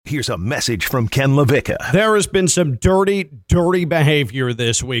Here's a message from Ken LaVicka. There has been some dirty behavior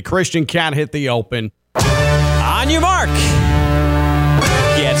this week. Christian Cat hit the open. On your mark.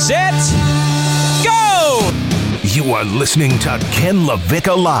 Get set. Go! You are listening to Ken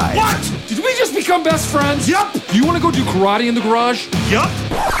LaVicka Live. What? Did we just become best friends? Yup. Do you want to go do karate in the garage? Yup.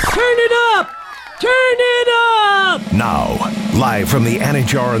 Turn it up! Turn it up! Now, live from the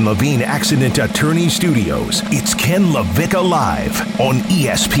Anajar and Levine Accident Attorney Studios, it's Ken LaVicka Live on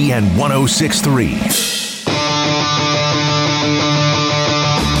ESPN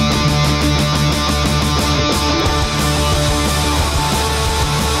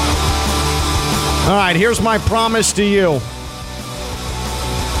All right, here's my promise to you.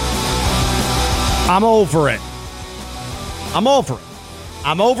 I'm over it. I'm over it.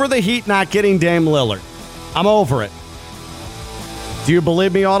 I'm over the Heat not getting Dame Lillard. I'm over it. Do you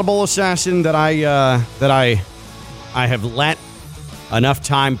believe me, Audible Assassin, that I have let enough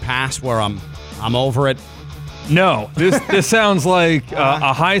time pass where I'm over it? No, this sounds like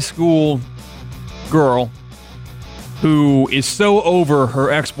a high school girl who is so over her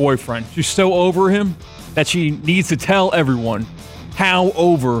ex-boyfriend. She's so over him that she needs to tell everyone how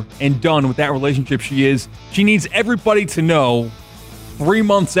over and done with that relationship she is. She needs everybody to know 3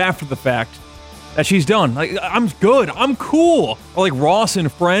 months after the fact that she's done. Like, I'm good. I'm cool. Or like Ross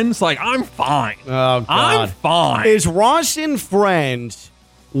and Friends. Like, I'm fine. Oh, God. I'm fine. Is Ross and Friends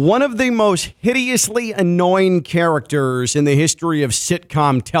one of the most hideously annoying characters in the history of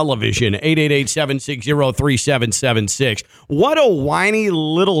sitcom television? 888-760-3776. What a whiny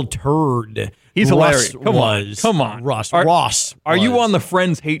little turd. He's Russ hilarious. Come on. Ross. Are you on the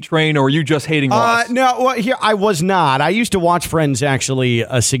Friends hate train, or are you just hating Ross? No, well, here I was not. I used to watch Friends actually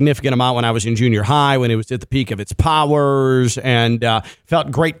a significant amount when I was in junior high, when it was at the peak of its powers, and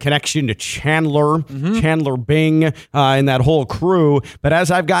felt great connection to Chandler, Chandler Bing, and that whole crew. But as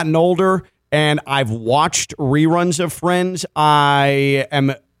I've gotten older and I've watched reruns of Friends, I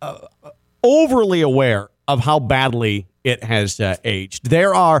am overly aware of how badly it has aged.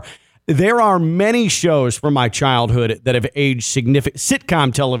 There are many shows from my childhood that have aged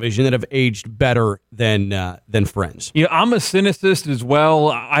sitcom television that have aged better than Friends. Yeah, I'm a cynicist as well.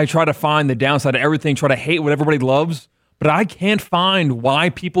 I try to find the downside of everything, try to hate what everybody loves, but I can't find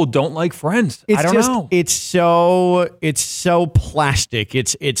why people don't like Friends. I don't know. It's so plastic.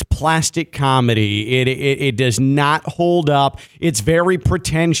 It's plastic comedy. It does not hold up. It's very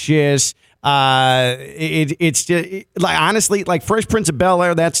pretentious. It's just, like, honestly, like Fresh Prince of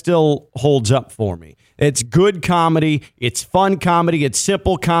Bel-Air, that still holds up for me. It's good comedy. It's fun comedy. It's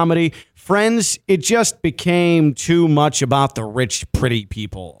simple comedy. Friends, it just became too much about the rich, pretty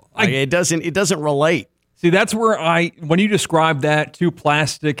people. It doesn't relate. See, that's where when you describe that, too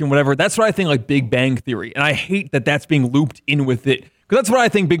plastic and whatever, that's what I think like Big Bang Theory. And I hate that that's being looped in with it. Because that's what I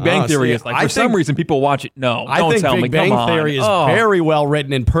think Big Bang Theory is. Like, for some reason, people watch it. No, don't tell me. Big Bang Theory is very well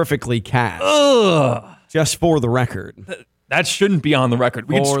written and perfectly cast. Ugh. Just for the record. That shouldn't be on the record.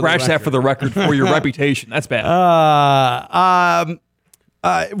 We can scratch that for the record for your reputation. That's bad.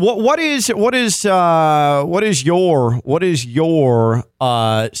 What is your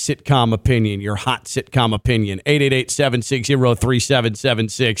sitcom opinion? Your hot sitcom opinion?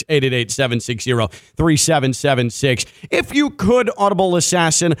 888-760-3776. 888-760-3776. If you could, Audible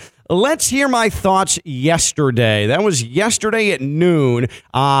Assassin, let's hear my thoughts yesterday. That was yesterday at noon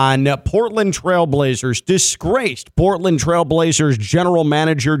on Portland Trailblazers. Disgraced Portland Trailblazers general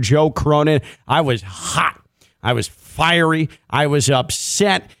manager Joe Cronin. I was hot. I was fiery. I was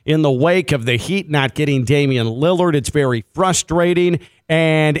upset in the wake of the Heat not getting Damian Lillard. It's very frustrating.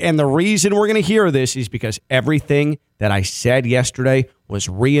 And the reason we're going to hear this is because everything that I said yesterday was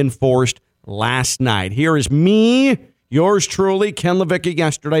reinforced last night. Here is me, yours truly, Ken LaVicka,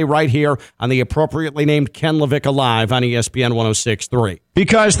 yesterday, right here on the appropriately named Ken LaVicka Live on ESPN 106.3.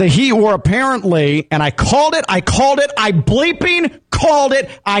 Because the Heat were apparently, and I called it, I bleeping called it,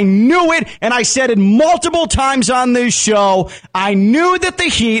 I knew it, and I said it multiple times on this show. I knew that the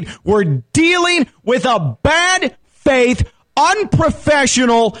Heat were dealing with a bad faith,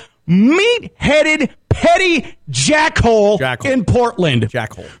 unprofessional, meat-headed, petty jackhole in Portland.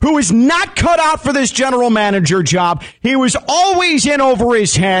 Jackhole. Who is not cut out for this general manager job. He was always in over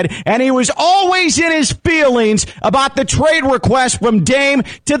his head, and he was always in his feelings about the trade request from Dame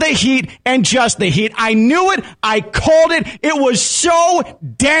to the Heat and just the Heat. I knew it. I called it. It was so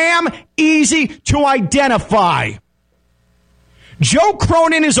damn easy to identify. Joe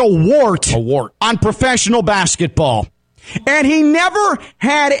Cronin is a wart on professional basketball. And he never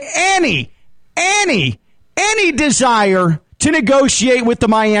had any desire to negotiate with the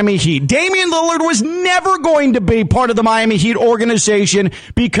Miami Heat. Damian Lillard was never going to be part of the Miami Heat organization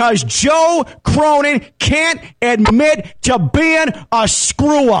because Joe Cronin can't admit to being a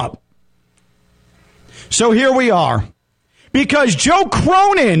screw-up. So here we are. Because Joe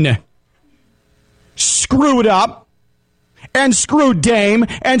Cronin screwed up and screwed Dame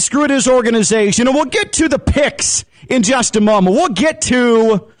and screwed his organization. And we'll get to the picks in just a moment. We'll get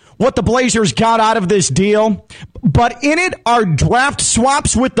to what the Blazers got out of this deal. But in it are draft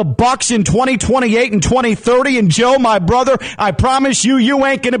swaps with the Bucks in 2028 and 2030. And Joe, my brother, I promise you, you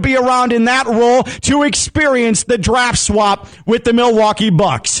ain't going to be around in that role to experience the draft swap with the Milwaukee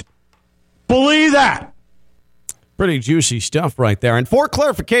Bucks. Believe that. Pretty juicy stuff right there. And for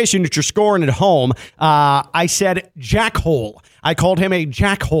clarification, that you're scoring at home, I said jackhole. I called him a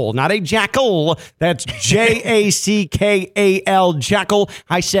jackhole, not a jackal. That's Jackal, jackal.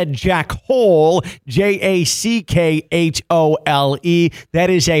 I said jackhole, Jackhole. That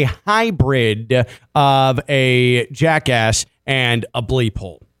is a hybrid of a jackass and a bleep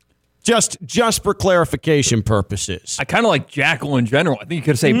hole. Just for clarification purposes. I kind of like Jackal in general. I think you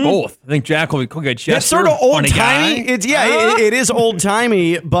could say both. I think Jackal would cook at Chester. It's sort of old-timey. It is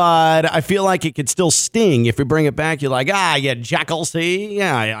old-timey, but I feel like it could still sting. If we bring it back, you're like, Jackal, see?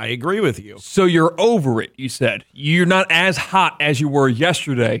 Yeah, I agree with you. So you're over it, you said. You're not as hot as you were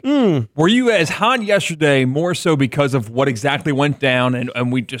yesterday. Were you as hot yesterday more so because of what exactly went down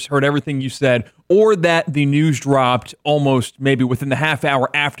and we just heard everything you said, or that the news dropped almost maybe within the half hour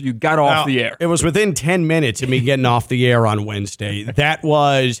after you got off the air? It was within 10 minutes of me getting off the air on Wednesday.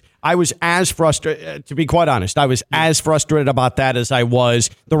 I was as frustrated, to be quite honest, I was as frustrated about that as I was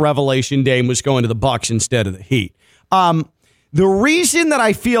the revelation Dame was going to the Bucks instead of the Heat. The reason that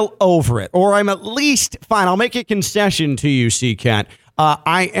I feel over it, or I'm at least fine, I'll make a concession to you, C-Cat.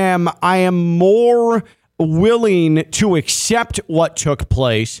 I am more willing to accept what took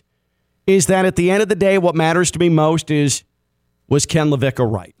place, is that at the end of the day, what matters to me most was Ken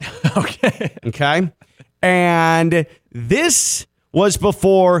LaVicka right? Okay. And this was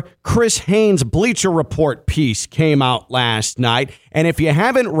before Chris Haynes' Bleacher Report piece came out last night. And if you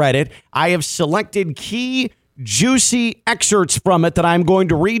haven't read it, I have selected key, juicy excerpts from it that I'm going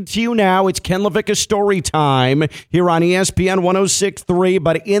to read to you now. It's Ken LaVicka story time here on ESPN 106.3.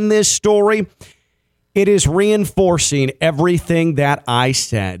 But in this story, it is reinforcing everything that I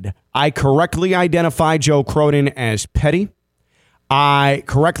said. I correctly identified Joe Cronin as petty. I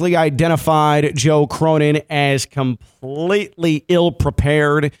correctly identified Joe Cronin as completely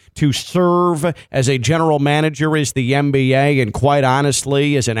ill-prepared to serve as a general manager as the NBA, and quite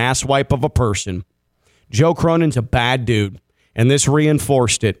honestly, as an asswipe of a person. Joe Cronin's a bad dude, and this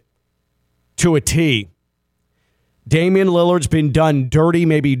reinforced it to a T. Damian Lillard's been done dirty,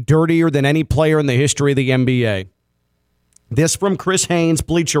 maybe dirtier than any player in the history of the NBA. This from Chris Haynes'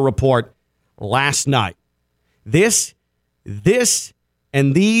 Bleacher Report last night. This,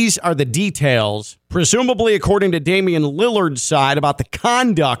 and these are the details, presumably according to Damian Lillard's side, about the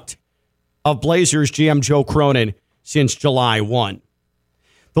conduct of Blazers GM Joe Cronin since July 1.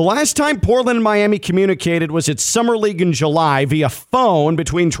 The last time Portland and Miami communicated was at Summer League in July via phone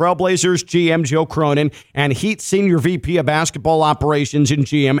between Trailblazers GM Joe Cronin and Heat Senior VP of Basketball Operations and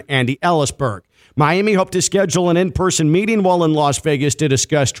GM Andy Ellisberg. Miami hoped to schedule an in-person meeting while in Las Vegas to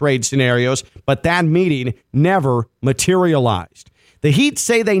discuss trade scenarios, but that meeting never materialized. The Heat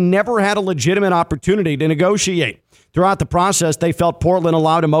say they never had a legitimate opportunity to negotiate. Throughout the process, they felt Portland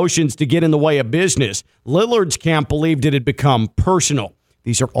allowed emotions to get in the way of business. Lillard's camp believed it had become personal.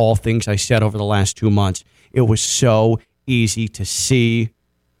 These are all things I said over the last 2 months. It was so easy to see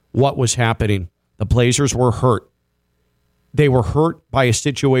what was happening. The Blazers were hurt. They were hurt by a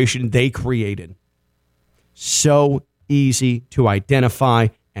situation they created. So easy to identify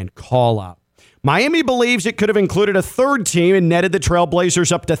and call out. Miami believes it could have included a third team and netted the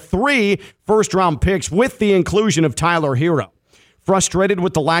Trailblazers up to 3 first-round picks with the inclusion of Tyler Hero. Frustrated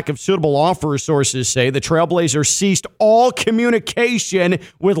with the lack of suitable offers, sources say, the Trailblazers ceased all communication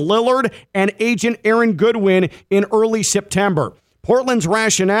with Lillard and agent Aaron Goodwin in early September. Portland's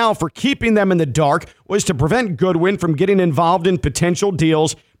rationale for keeping them in the dark was to prevent Goodwin from getting involved in potential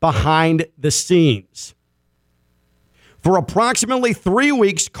deals behind the scenes. For approximately 3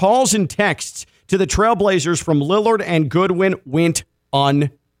 weeks, calls and texts to the Trailblazers from Lillard and Goodwin went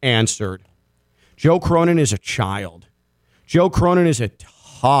unanswered. Joe Cronin is a child. Joe Cronin is a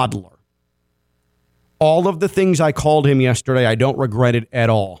toddler. All of the things I called him yesterday, I don't regret it at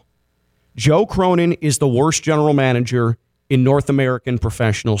all. Joe Cronin is the worst general manager in North American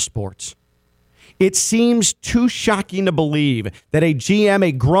professional sports. It seems too shocking to believe that a GM,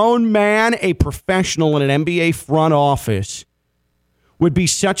 a grown man, a professional in an NBA front office, would be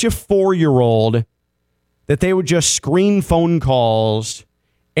such a 4-year-old that they would just screen phone calls,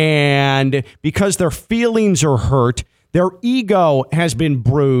 and because their feelings are hurt, their ego has been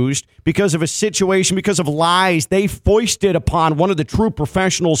bruised because of a situation, because of lies they foisted upon one of the true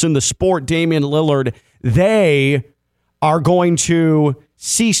professionals in the sport, Damian Lillard. They are going to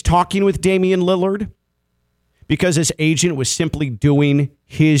cease talking with Damian Lillard because his agent was simply doing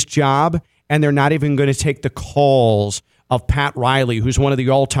his job, and they're not even going to take the calls of Pat Riley, who's one of the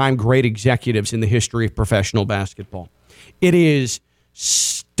all-time great executives in the history of professional basketball. It is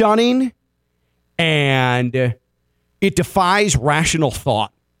stunning, and it defies rational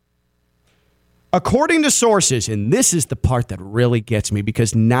thought. According to sources, and this is the part that really gets me,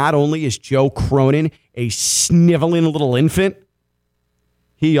 because not only is Joe Cronin a sniveling little infant,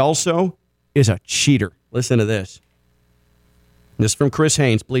 he also is a cheater. Listen to this. This is from Chris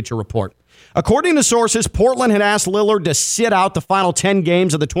Haynes, Bleacher Report. According to sources, Portland had asked Lillard to sit out the final 10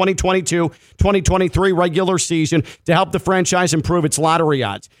 games of the 2022-2023 regular season to help the franchise improve its lottery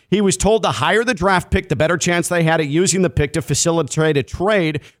odds. He was told the higher the draft pick, the better chance they had at using the pick to facilitate a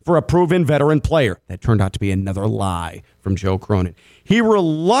trade for a proven veteran player. That turned out to be another lie from Joe Cronin. He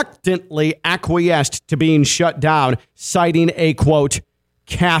reluctantly acquiesced to being shut down, citing a, quote,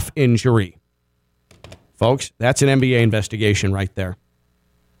 calf injury. Folks, that's an NBA investigation right there.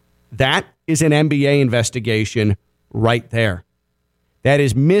 That is an NBA investigation right there. That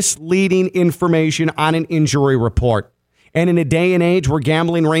is misleading information on an injury report. And in a day and age where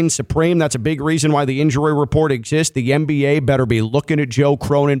gambling reigns supreme, that's a big reason why the injury report exists. The NBA better be looking at Joe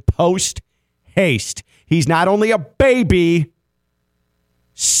Cronin post-haste. He's not only a baby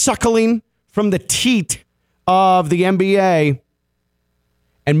suckling from the teat of the NBA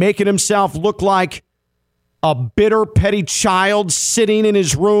and making himself look like a bitter, petty child sitting in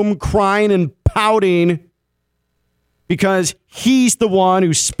his room crying and pouting because he's the one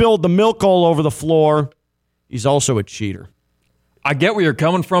who spilled the milk all over the floor. He's also a cheater. I get where you're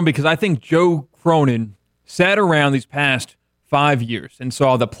coming from, because I think Joe Cronin sat around these past 5 years and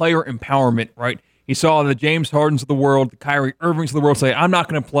saw the player empowerment, right? He saw the James Hardens of the world, the Kyrie Irvings of the world say, I'm not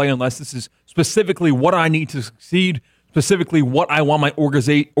going to play unless this is specifically what I need to succeed, specifically what I want my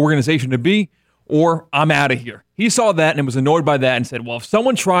organization to be, or I'm out of here. He saw that and was annoyed by that and said, well, if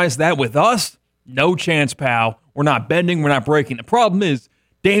someone tries that with us, no chance, pal. We're not bending. We're not breaking. The problem is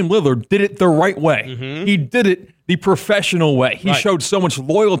Dame Lillard did it the right way. Mm-hmm. He did it the professional way. He showed so much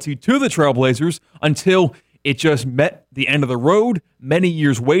loyalty to the Trailblazers until it just met the end of the road. Many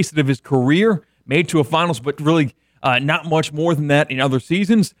years wasted of his career, made to a finals, but really not much more than that in other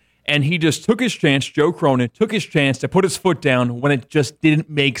seasons. And he just took his chance, Joe Cronin took his chance to put his foot down when it just didn't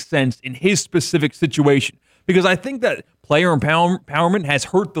make sense in his specific situation. Because I think that player empowerment has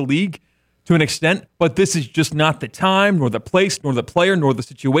hurt the league to an extent, but this is just not the time, nor the place, nor the player, nor the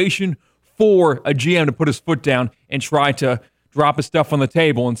situation for a GM to put his foot down and try to drop his stuff on the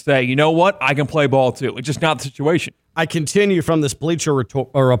table and say, you know what, I can play ball too. It's just not the situation. I continue from this Bleacher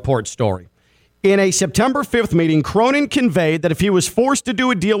Report story. In a September 5th meeting, Cronin conveyed that if he was forced to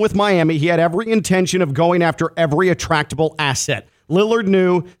do a deal with Miami, he had every intention of going after every attractable asset. Lillard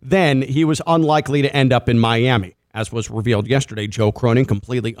knew then he was unlikely to end up in Miami. As was revealed yesterday, Joe Cronin,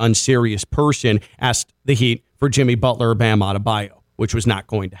 completely unserious person, asked the Heat for Jimmy Butler or Bam Adebayo, which was not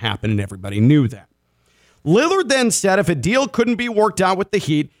going to happen, and everybody knew that. Lillard then said if a deal couldn't be worked out with the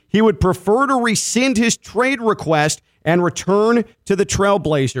Heat, he would prefer to rescind his trade request and return to the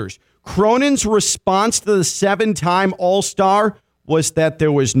Trailblazers. Cronin's response to the 7-time All-Star was that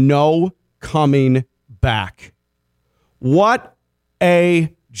there was no coming back. What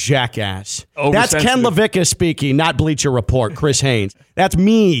a jackass. That's Ken LaVicka speaking, not Bleacher Report, Chris Haynes. That's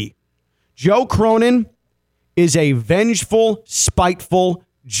me. Joe Cronin is a vengeful, spiteful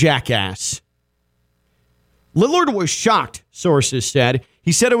jackass. Lillard was shocked, sources said.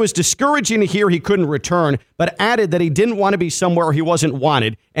 He said it was discouraging to hear he couldn't return, but added that he didn't want to be somewhere he wasn't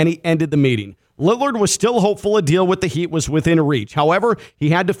wanted, and he ended the meeting. Lillard was still hopeful a deal with the Heat was within reach. However, he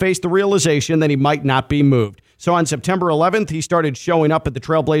had to face the realization that he might not be moved. So on September 11th, he started showing up at the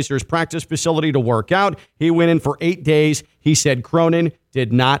Trailblazers practice facility to work out. He went in for 8 days. He said Cronin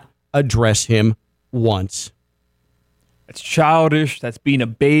did not address him once. That's childish. That's being a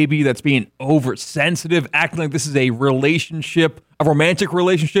baby. That's being oversensitive, acting like this is a relationship, a romantic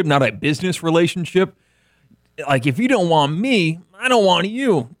relationship, not a business relationship. Like, if you don't want me, I don't want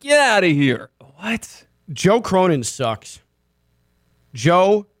you. Get out of here. What? Joe Cronin sucks.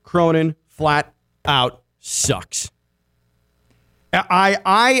 Joe Cronin flat out sucks.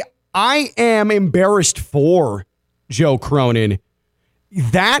 I am embarrassed for Joe Cronin.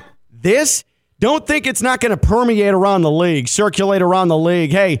 This Don't think it's not going to permeate around the league, circulate around the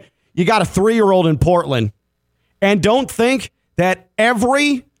league. Hey, you got a 3-year-old in Portland. And don't think that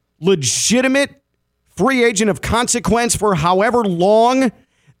every legitimate free agent of consequence for however long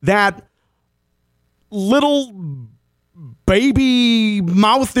that little baby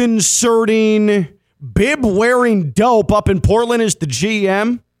mouth inserting, bib wearing dope up in Portland is the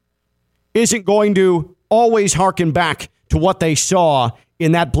GM isn't going to always harken back to what they saw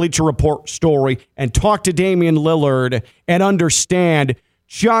in that Bleacher Report story and talk to Damian Lillard and understand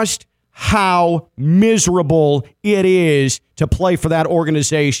just how miserable it is to play for that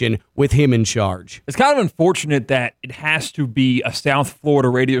organization with him in charge. It's kind of unfortunate that it has to be a South Florida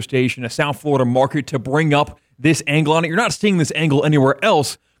radio station, a South Florida market to bring up this angle on it. You're not seeing this angle anywhere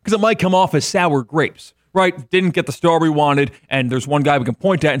else because it might come off as sour grapes, right? Didn't get the star we wanted, and there's one guy we can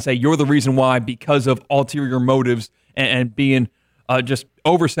point at and say, you're the reason why because of ulterior motives and being just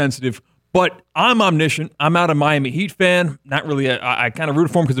oversensitive. But I'm omniscient. I'm not a Miami Heat fan. Not really. I kind of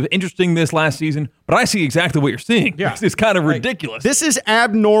rooted for him because it was interesting this last season. But I see exactly what you're seeing. Yeah. It's kind of ridiculous. This is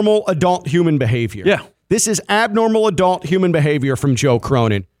abnormal adult human behavior. Yeah. This is abnormal adult human behavior from Joe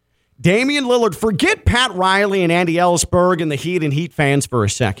Cronin. Damian Lillard, forget Pat Riley and Andy Ellsberg and the Heat and Heat fans for a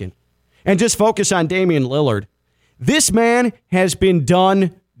second. And just focus on Damian Lillard. This man has been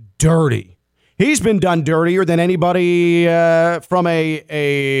done dirty. He's been done dirtier than anybody from a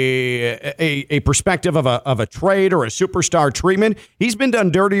perspective of a trade or a superstar treatment. He's been done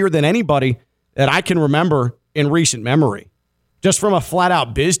dirtier than anybody that I can remember in recent memory. Just from a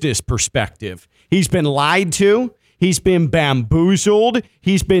flat-out business perspective. He's been lied to. He's been bamboozled.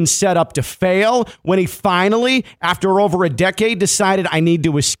 He's been set up to fail. When he finally, after over a decade, decided, I need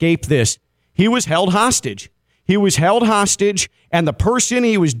to escape this, he was held hostage. He was held hostage, and the person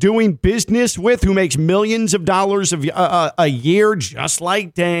he was doing business with, who makes millions of dollars a year, just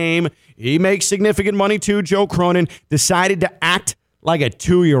like Dame, he makes significant money too, Joe Cronin, decided to act like a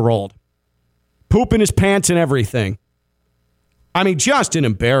 2-year-old. Pooping his pants and everything. I mean, just an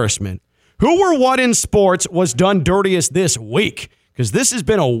embarrassment. Who or what in sports was done dirtiest this week? Because this has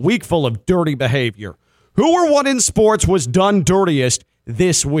been a week full of dirty behavior. Who or what in sports was done dirtiest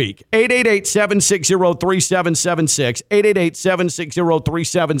this week? 888-760-3776.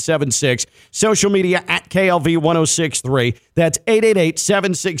 888-760-3776. Social media at KLV1063. That's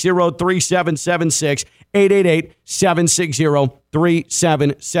 888-760-3776.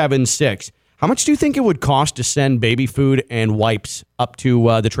 888-760-3776. How much do you think it would cost to send baby food and wipes up to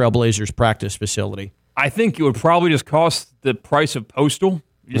the Trailblazers practice facility? I think it would probably just cost the price of postal.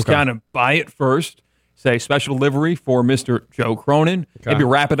 You just kind of buy it first. Say special delivery for Mr. Joe Cronin. Okay. Maybe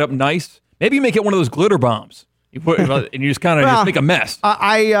wrap it up nice. Maybe you make it one of those glitter bombs. You put and you just kind of just make a mess.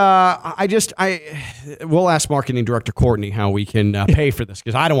 We'll ask marketing director Courtney how we can pay for this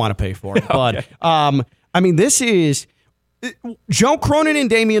because I don't want to pay for it. Okay. But I mean, this is Joe Cronin and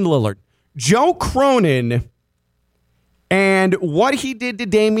Damian Lillard. Joe Cronin and what he did to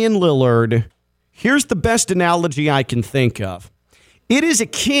Damian Lillard. Here's the best analogy I can think of. It is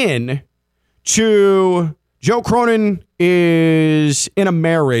akin to Joe Cronin is in a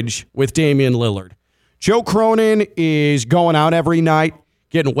marriage with Damian Lillard. Joe Cronin is going out every night,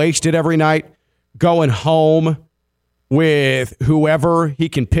 getting wasted every night, going home with whoever he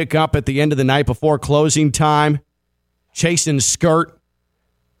can pick up at the end of the night before closing time, chasing skirt,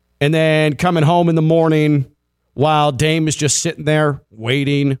 and then coming home in the morning while Dame is just sitting there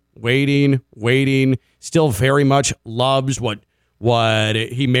waiting, still very much loves what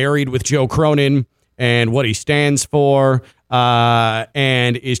he married with Joe Cronin and what he stands for,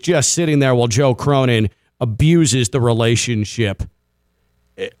 and is just sitting there while Joe Cronin abuses the relationship.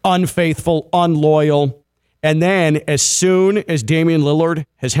 Unfaithful, unloyal. And then as soon as Damian Lillard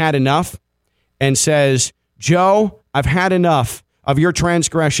has had enough and says, Joe, I've had enough of your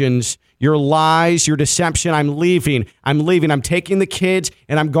transgressions, your lies, your deception. I'm leaving. I'm taking the kids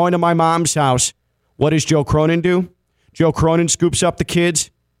and I'm going to my mom's house. What does Joe Cronin do? Joe Cronin scoops up the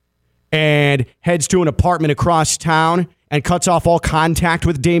kids and heads to an apartment across town and cuts off all contact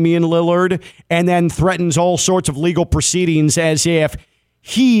with Damian Lillard and then threatens all sorts of legal proceedings as if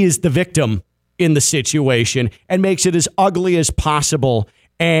he is the victim in the situation and makes it as ugly as possible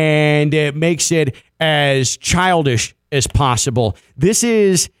and it makes it as childish as possible. This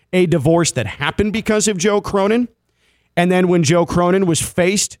is a divorce that happened because of Joe Cronin. And then when Joe Cronin was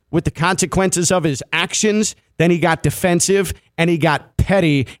faced with the consequences of his actions, then he got defensive and he got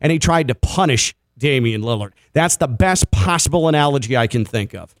petty and he tried to punish Damian Lillard. That's the best possible analogy I can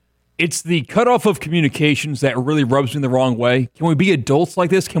think of. It's the cutoff of communications that really rubs me the wrong way. Can we be adults like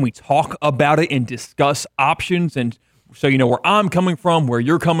this? Can we talk about it and discuss options? And so you know where I'm coming from, where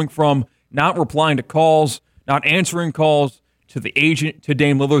you're coming from. not replying to calls, not answering calls to the agent, to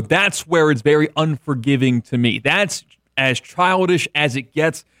Dame Lillard. That's where it's very unforgiving to me. That's as childish as it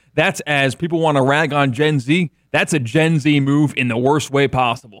gets. That's as people want to rag on Gen Z. That's a Gen Z move in the worst way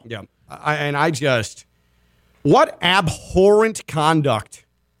possible. Yeah. What abhorrent conduct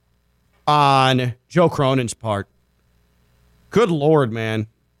on Joe Cronin's part. Good Lord, man.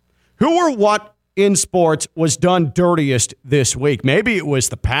 Who or what in sports was done dirtiest this week? Maybe it was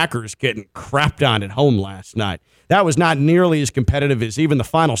the Packers getting crapped on at home last night. That was not nearly as competitive as even the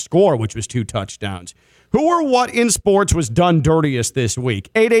final score, which was 2 touchdowns. Who or what in sports was done dirtiest this week?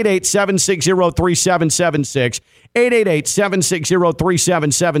 888-760-3776.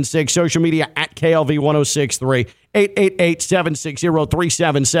 888-760-3776. Social media at KLV1063.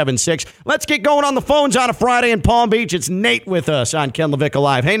 888-760-3776. Let's get going on the phones on a Friday in Palm Beach. It's Nate with us on Ken LaVicka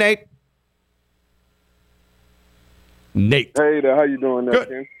Live. Hey, Nate. Nate. Hey there. How you doing there, Good.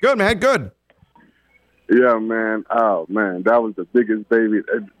 Ken? Good, man. Good. Yeah, man. Oh, man. That was the biggest baby.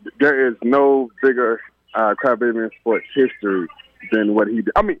 There is no bigger crybaby in sports history than what he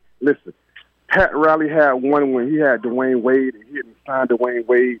did. I mean, listen, Pat Riley had one when he had Dwayne Wade, and he hadn't signed Dwayne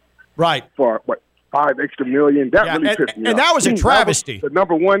Wade for, $5 extra million. That really pissed me off. And that was a travesty. The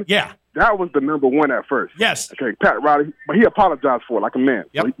number one? Yeah. That was the number one at first. Yes. Okay, Pat Riley, but he apologized for it like a man.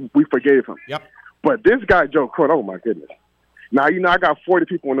 Yep. So we forgave him. Yep. But this guy, Joe Cronin, oh, my goodness. Now, I got 40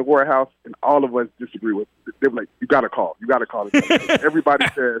 people in the warehouse, and all of us disagree with it. They were like, you got to call. You got to call. Everybody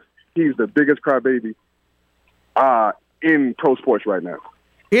says he's the biggest crybaby in pro sports right now.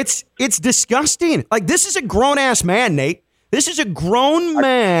 It's disgusting. Like, this is a grown-ass man, Nate. This is a grown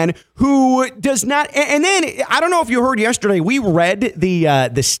man who does not. And then I don't know if you heard yesterday. We read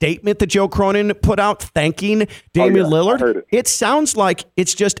the statement that Joe Cronin put out thanking Damian Lillard. I heard it. It sounds like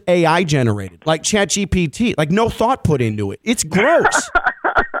it's just AI generated, like ChatGPT, like no thought put into it. It's gross.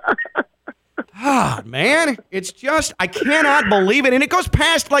 Man, it's just, I cannot believe it. And it goes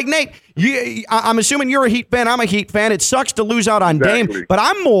past, like, Nate, I'm assuming you're a Heat fan. I'm a Heat fan. It sucks to lose out on Dame, but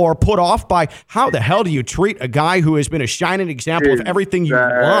I'm more put off by how the hell do you treat a guy who has been a shining example of everything you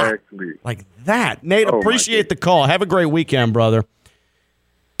want? Like that. Nate, appreciate the call. Have a great weekend, brother.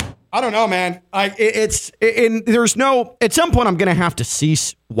 I don't know, man. There's no, at some point I'm going to have to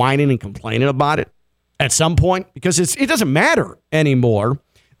cease whining and complaining about it at some point because it doesn't matter anymore.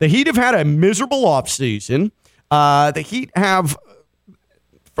 The Heat have had a miserable offseason. The Heat have,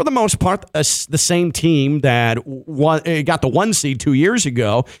 for the most part, the same team that got the 1 seed 2 years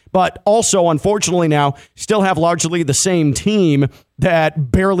ago, but also, unfortunately, now still have largely the same team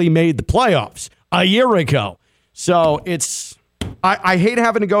that barely made the playoffs a year ago. So I hate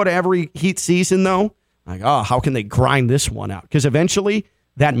having to go to every Heat season, though. Like, how can they grind this one out? Because eventually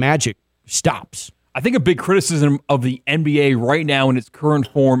that magic stops. I think a big criticism of the NBA right now in its current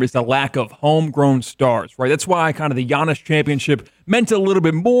form is the lack of homegrown stars, right? That's why kind of the Giannis championship meant it a little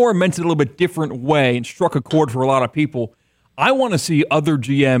bit more, meant it a little bit different way, and struck a chord for a lot of people. I want to see other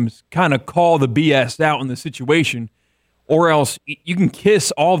GMs kind of call the BS out in the situation, or else you can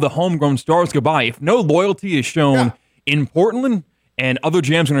kiss all the homegrown stars goodbye. If no loyalty is shown in Portland, and other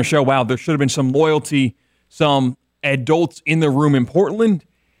GMs are going to show, wow, there should have been some loyalty, some adults in the room in Portland,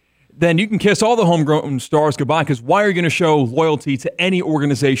 then you can kiss all the homegrown stars goodbye, because why are you going to show loyalty to any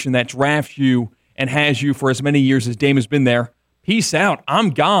organization that drafts you and has you for as many years as Dame has been there? Peace out.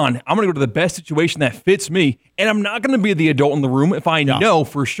 I'm gone. I'm going to go to the best situation that fits me, and I'm not going to be the adult in the room if I know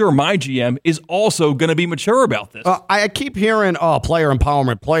for sure my GM is also going to be mature about this. I keep hearing, player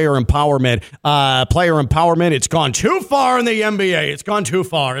empowerment. It's gone too far in the NBA. It's gone too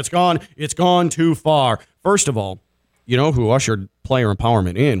far. It's gone too far. First of all, you know who ushered player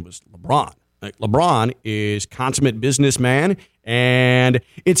empowerment in was LeBron. Like, LeBron is consummate businessman, and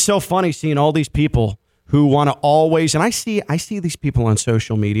it's so funny seeing all these people who want to always, and I see these people on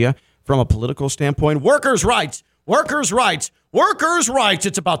social media from a political standpoint, workers' rights. It's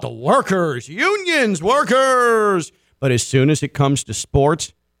about the workers, unions, workers. But as soon as it comes to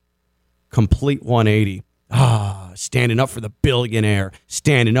sports, complete 180. Standing up for the billionaire,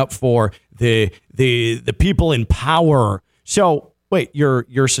 standing up for the people in power. So wait,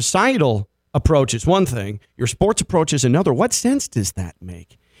 your societal approach is one thing, your sports approach is another. What sense does that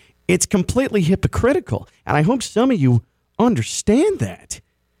make? It's completely hypocritical, and I hope some of you understand that.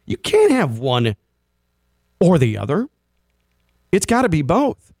 You can't have one or the other. It's got to be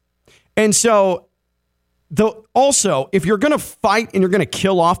both. And so, also, if you're going to fight and you're going to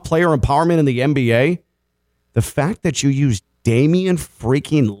kill off player empowerment in the NBA, the fact that you use Damian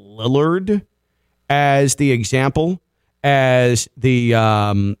freaking Lillard as the example, as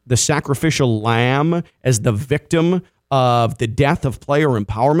the sacrificial lamb, as the victim of the death of player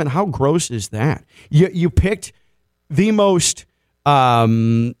empowerment. How gross is that? You picked the most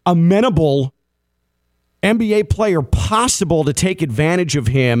amenable NBA player possible to take advantage of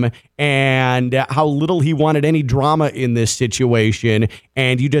him, and how little he wanted any drama in this situation,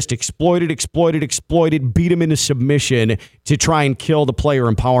 and you just exploited, beat him into submission to try and kill the player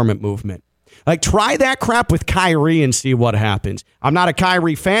empowerment movement. Like, try that crap with Kyrie and see what happens. I'm not a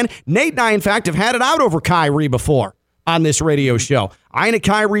Kyrie fan. Nate and I, in fact, have had it out over Kyrie before on this radio show. I ain't a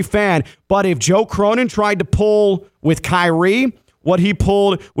Kyrie fan, but if Joe Cronin tried to pull with Kyrie what he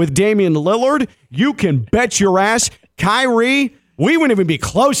pulled with Damian Lillard, you can bet your ass Kyrie, we wouldn't even be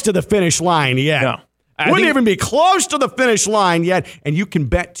close to the finish line yet. No, wouldn't even be close to the finish line yet. And you can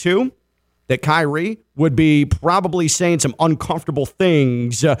bet, too, that Kyrie would be probably saying some uncomfortable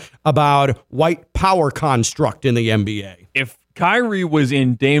things about white power construct in the NBA. If Kyrie was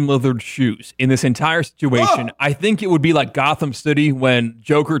in Dame Lillard's shoes in this entire situation, I think it would be like Gotham City when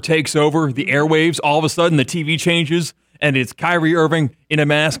Joker takes over the airwaves. All of a sudden, the TV changes, and it's Kyrie Irving in a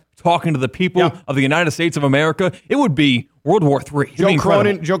mask talking to the people of the United States of America. It would be World War III. Joe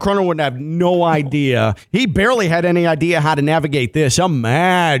Cronin would have no idea. He barely had any idea how to navigate this.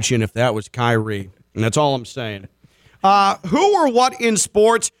 Imagine if that was Kyrie. And that's all I'm saying. Who or what in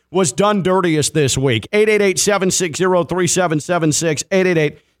sports was done dirtiest this week?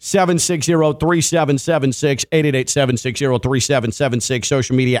 888-760-3776, 888-760-3776, 888-760-3776,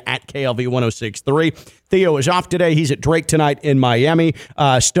 social media at KLV1063. Theo is off today. He's at Drake tonight in Miami.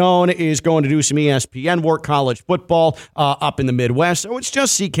 Stone is going to do some ESPN work, college football up in the Midwest. So it's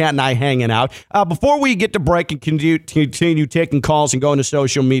just CCAT and I hanging out. Before we get to break and continue taking calls and going to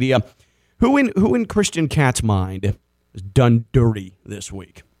social media, who in Christian Cat's mind is done dirty this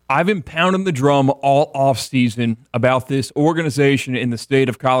week? I've been pounding the drum all offseason about this organization in the state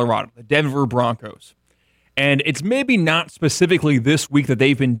of Colorado, the Denver Broncos. And it's maybe not specifically this week that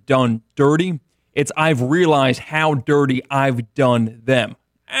they've been done dirty. It's I've realized how dirty I've done them.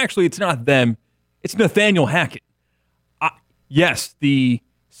 Actually, it's not them. It's Nathaniel Hackett. Yes, the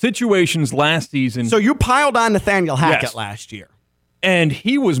situations last season. So you piled on Nathaniel Hackett last year. And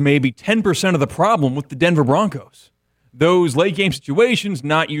he was maybe 10% of the problem with the Denver Broncos. Those late game situations,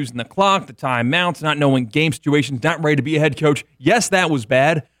 not using the clock, the timeouts, not knowing game situations, not ready to be a head coach. Yes, that was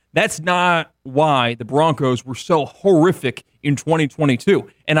bad. That's not why the Broncos were so horrific in 2022.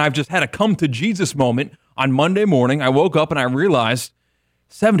 And I've just had a come to Jesus moment on Monday morning. I woke up and I realized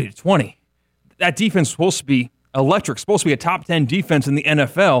 70-20. That defense is supposed to be electric, supposed to be a top 10 defense in the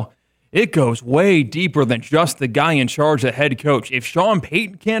NFL. It goes way deeper than just the guy in charge, the head coach. If Sean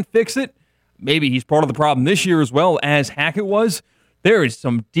Payton can't fix it, maybe he's part of the problem this year as well as Hackett was. There is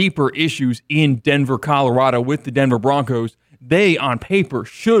some deeper issues in Denver, Colorado with the Denver Broncos. They, on paper,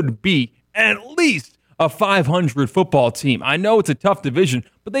 should be at least a 500 football team. I know it's a tough division,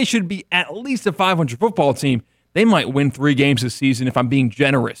 but they should be at least a 500 football team. They might win 3 games this season if I'm being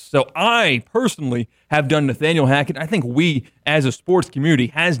generous. So I personally have done Nathaniel Hackett. I think we, as a sports community,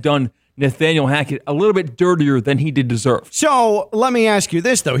 has done Nathaniel Hackett a little bit dirtier than he did deserve. So let me ask you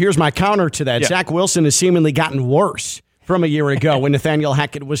this, though. Here's my counter to that. Yeah. Zach Wilson has seemingly gotten worse from a year ago when Nathaniel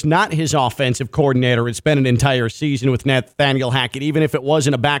Hackett was not his offensive coordinator. It's been an entire season with Nathaniel Hackett. Even if it was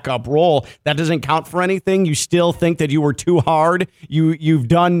in a backup role, that doesn't count for anything. You still think that you were too hard? You've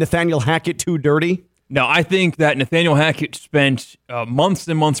done Nathaniel Hackett too dirty? No, I think that Nathaniel Hackett spent months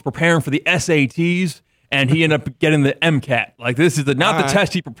and months preparing for the SATs, and he ended up getting the MCAT. Like, this is not the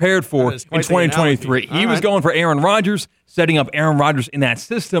test he prepared for in 2023. He was going for Aaron Rodgers, setting up Aaron Rodgers in that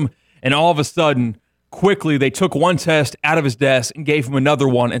system, and all of a sudden, quickly, they took one test out of his desk and gave him another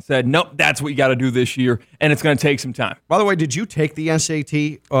one and said, nope, that's what you got to do this year, and it's going to take some time. By the way, did you take the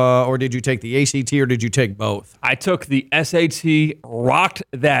SAT, or did you take the ACT, or did you take both? I took the SAT, rocked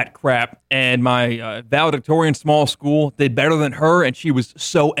that crap, and my valedictorian small school did better than her, and she was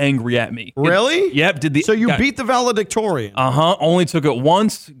so angry at me. Really? Yep. So you beat the valedictorian? Only took it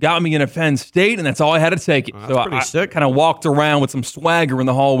once, got me in a Penn State, and that's all I had to take it. So I kind of walked around with some swagger in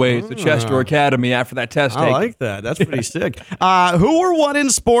the hallways of Chester Academy after that test I like that. That's pretty sick. Who or what in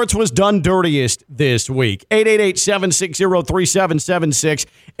sports was done dirtiest this week? 888-760-3776.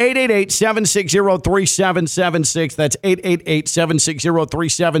 888-760-3776. That's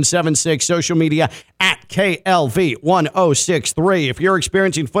 888-760-3776. Social media at KLV1063. If you're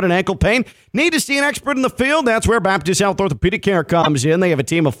experiencing foot and ankle pain, need to see an expert in the field? That's where Baptist Health Orthopedic Care comes in. They have a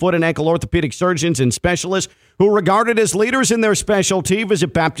team of foot and ankle orthopedic surgeons and specialists who are regarded as leaders in their specialty.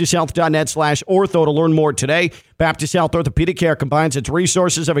 Visit baptisthealth.net/ortho to learn more today. Baptist Health Orthopedic Care combines its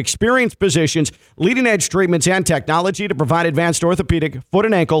resources of experienced physicians, leading-edge treatments, and technology to provide advanced orthopedic, foot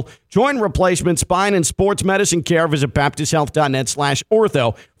and ankle, joint replacement, spine, and sports medicine care. Visit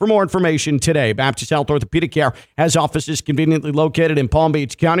baptisthealth.net/ortho for more information today. Baptist Health Orthopedic Care has offices conveniently located in Palm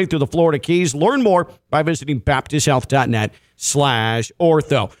Beach County through the Florida Keys. Learn more by visiting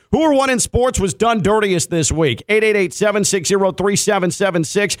baptisthealth.net/ortho. Who or what in sports was done dirtiest this week?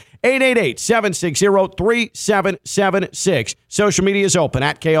 888-760-3776. 888-760-3776. Social media is open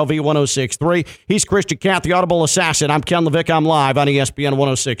at KLV1063. He's Christian Cat, the Audible Assassin. I'm Ken Levick. I'm live on ESPN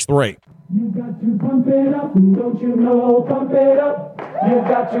 1063. You got to pump it up, don't you know? Pump it up. You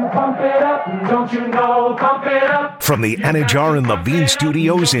got to pump it up, don't you know? Pump it up. From the Anajar and Levine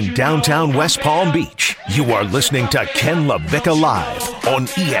Studios in downtown West Palm Beach, you are listening to Ken LaVicka Live on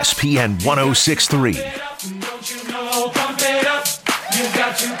ESPN 1063. Don't you know? Pump it up. You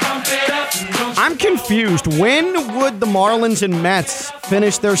got to pump it up. I'm confused. When would the Marlins and Mets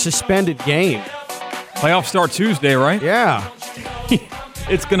finish their suspended game? Playoffs start Tuesday, right? Yeah.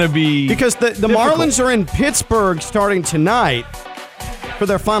 It's going to be Because the Marlins are in Pittsburgh starting tonight for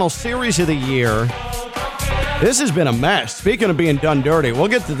their final series of the year. This has been a mess. Speaking of being done dirty, we'll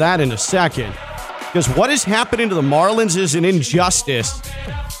get to that in a second. Because what is happening to the Marlins is an injustice.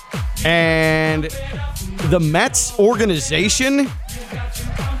 And the Mets organization,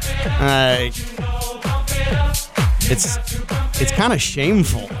 it's kind of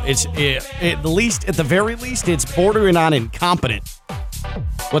shameful. At the very least, it's bordering on incompetent.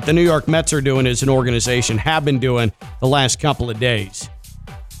 What the New York Mets are doing as an organization, have been doing the last couple of days.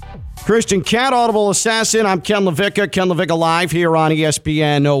 Christian Cat, Audible Assassin. I'm Ken LaVicka. Ken LaVicka Live here on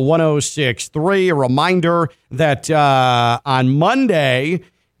ESPN 1063. A reminder that on Monday,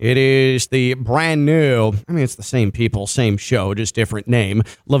 it is the brand new, it's the same people, same show, just different name.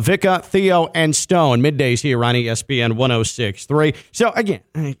 LaVicka, Theo, and Stone. Middays here on ESPN 1063. So, again,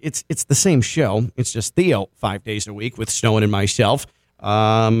 it's the same show. It's just Theo 5 days a week with Stone and myself.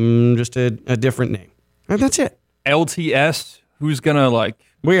 Just a different name. And that's it. LTS. Who's going to,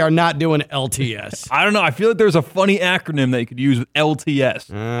 We are not doing LTS. I don't know. I feel like there's a funny acronym that you could use with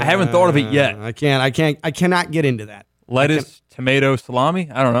LTS. I haven't thought of it yet. I cannot get into that. Lettuce, tomato, salami?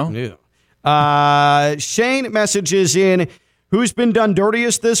 I don't know. Yeah. Shane messages in, who's been done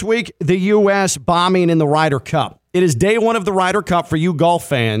dirtiest this week? The U.S. bombing in the Ryder Cup. It is day one of the Ryder Cup for you golf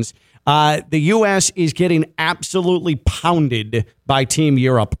fans. The U.S. is getting absolutely pounded by Team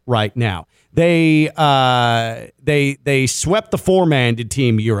Europe right now. They swept the four-man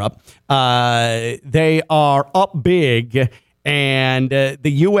Team Europe. They are up big, and the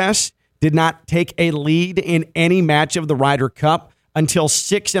U.S. did not take a lead in any match of the Ryder Cup until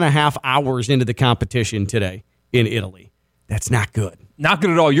 6.5 hours into the competition today in Italy. That's not good. Not good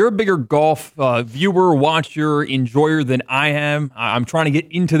at all. You're a bigger golf viewer, watcher, enjoyer than I am. I'm trying to get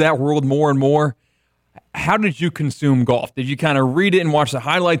into that world more and more. How did you consume golf? Did you kind of read it and watch the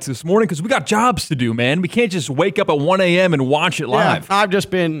highlights this morning? Because we got jobs to do, man. We can't just wake up at 1 a.m. and watch it live. Yeah, I've just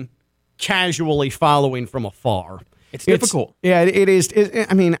been casually following from afar. It's difficult. It is.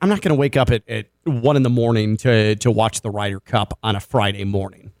 I'm not going to wake up at 1 in the morning to watch the Ryder Cup on a Friday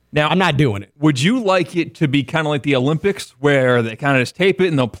morning. Now, I'm not doing it. Would you like it to be kind of like the Olympics, where they kind of just tape it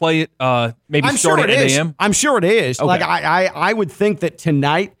and they'll play it maybe starting at 8 a.m.? I'm sure it is. Okay. I would think that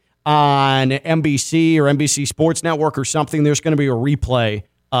tonight on NBC or NBC Sports Network or something, there's going to be a replay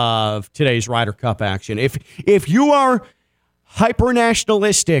of today's Ryder Cup action. If you are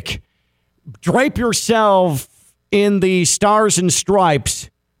hyper-nationalistic, drape yourself in the stars and stripes,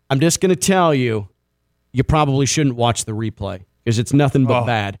 I'm just going to tell you, you probably shouldn't watch the replay because it's nothing but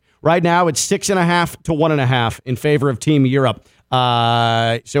bad. Right now, it's 6.5 to 1.5 in favor of Team Europe.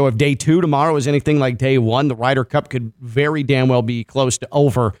 So if day 2 tomorrow is anything like day 1, the Ryder Cup could very damn well be close to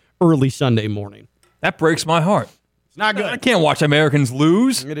over early Sunday morning. That breaks my heart. It's not good. I can't watch Americans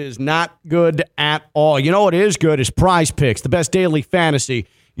lose. It is not good at all. You know what is good is Prize Picks, the best daily fantasy.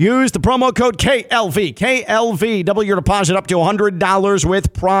 Use the promo code KLV. KLV. Double your deposit up to $100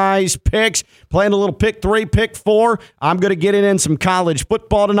 with Prize Picks. Playing a little pick 3, pick 4. I'm going to get in some college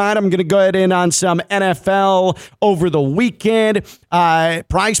football tonight. I'm going to go in on some NFL over the weekend.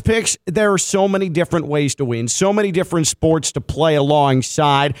 Prize Picks, there are so many different ways to win, so many different sports to play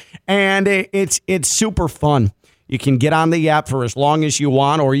alongside, and it's super fun. You can get on the app for as long as you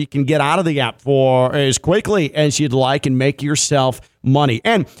want, or you can get out of the app for as quickly as you'd like and make yourself money.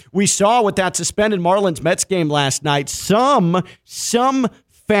 And we saw with that suspended Marlins-Mets game last night, some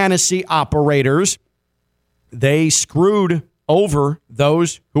fantasy operators, they screwed over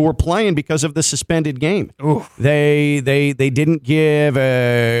those who were playing because of the suspended game. Oof. They didn't give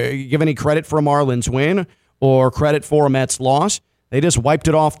any credit for a Marlins win or credit for a Mets loss. They just wiped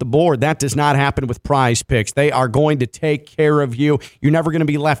it off the board. That does not happen with Prize Picks. They are going to take care of you. You're never going to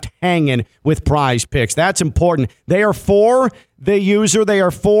be left hanging with Prize Picks. That's important. They are for the user. They are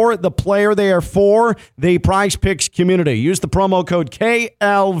for the player. They are for the Prize Picks community. Use the promo code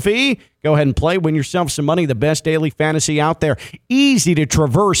KLV. Go ahead and play. Win yourself some money. The best daily fantasy out there. Easy to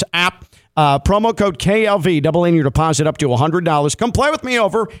traverse app. Promo code KLV. Double in your deposit up to $100. Come play with me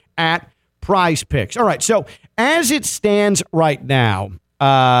over at Prize Picks. All right, so as it stands right now,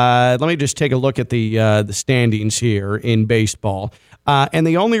 let me just take a look at the standings here in baseball. And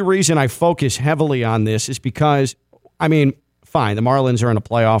the only reason I focus heavily on this is because, I mean, fine, the Marlins are in a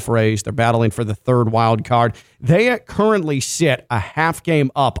playoff race. They're battling for the third wild card. They currently sit a half game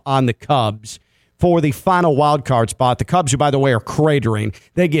up on the Cubs for the final wild card spot. The Cubs, who, by the way, are cratering.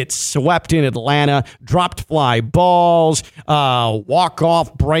 They get swept in Atlanta, dropped fly balls,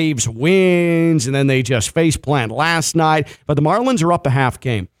 walk-off Braves wins, and then they just faceplant last night. But the Marlins are up a half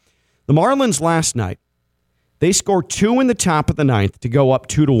game. The Marlins last night, they scored 2 in the top of the ninth to go up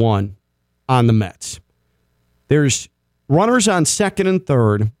 2-1 on the Mets. There's runners on second and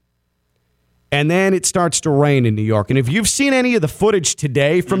third. And then it starts to rain in New York. And if you've seen any of the footage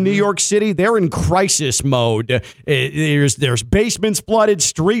today from New York City, they're in crisis mode. There's basements flooded,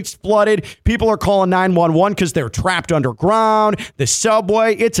 streets flooded. People are calling 911 because they're trapped underground. The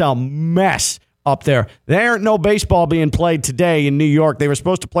subway, it's a mess up there. There ain't no baseball being played today in New York. They were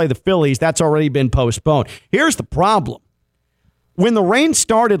supposed to play the Phillies. That's already been postponed. Here's the problem. When the rain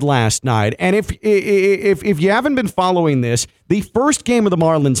started last night, and if you haven't been following this, the first game of the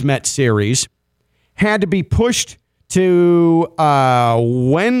Marlins-Mets series had to be pushed to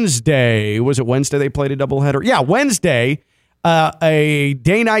Wednesday. Was it Wednesday they played a doubleheader? Yeah, Wednesday, a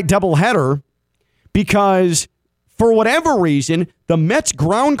day-night doubleheader, because for whatever reason, the Mets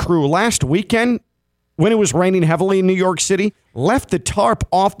ground crew last weekend, when it was raining heavily in New York City, left the tarp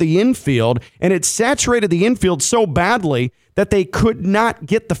off the infield, and it saturated the infield so badly that they could not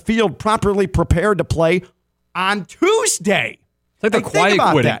get the field properly prepared to play on Tuesday. It's like the quiet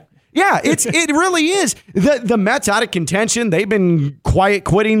quitting. That. Yeah, it really is. The Mets out of contention. They've been quiet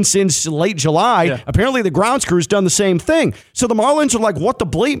quitting since late July. Yeah. Apparently, the grounds crew's done the same thing. So the Marlins are like, what the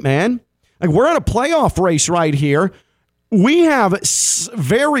bleep, man? Like, we're in a playoff race right here. We have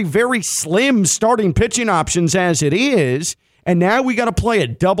very, very slim starting pitching options as it is, and now we got to play a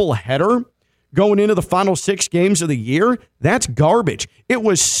doubleheader going into the final 6 games of the year. That's garbage. It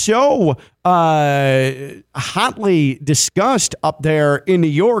was so hotly discussed up there in New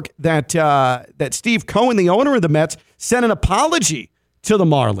York that Steve Cohen, the owner of the Mets, sent an apology to the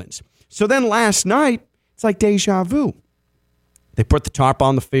Marlins. So then last night, it's like deja vu. They put the tarp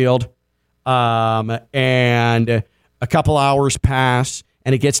on the field, and a couple hours pass,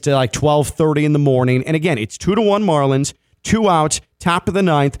 and it gets to like 12:30 in the morning. And again, it's 2-1 Marlins, 2 outs, top of the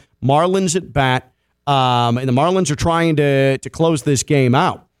ninth. Marlins at bat, and the Marlins are trying to close this game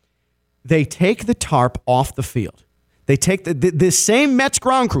out. They take the tarp off the field. They take the same Mets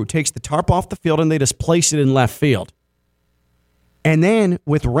ground crew takes the tarp off the field, and they just place it in left field. And then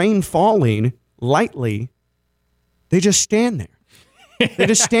with rain falling lightly, they just stand there. They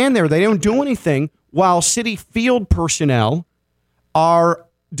just stand there. They don't do anything while Citi Field personnel are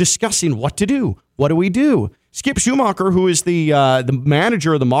discussing what to do. What do we do? Skip Schumacher, who is the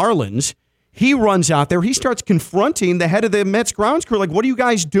manager of the Marlins, he runs out there. He starts confronting the head of the Mets grounds crew. Like, what are you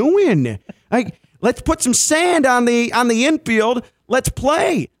guys doing? Like, let's put some sand on the infield. Let's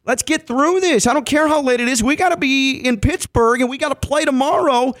play. Let's get through this. I don't care how late it is. We got to be in Pittsburgh, and we got to play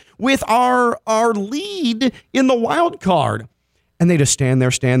tomorrow with our lead in the wild card. And they just stand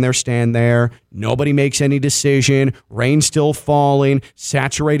there. Nobody makes any decision. Rain still falling,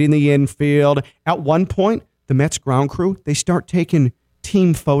 saturating the infield. At one point, the Mets ground crew, they start taking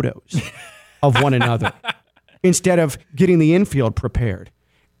team photos of one another instead of getting the infield prepared.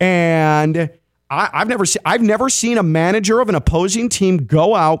 And I've never seen a manager of an opposing team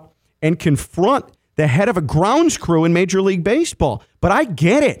go out and confront the head of a grounds crew in Major League Baseball. But I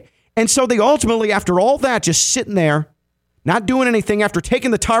get it. And so they ultimately, after all that, just sitting there, not doing anything after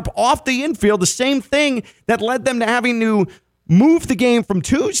taking the tarp off the infield, the same thing that led them to having to move the game from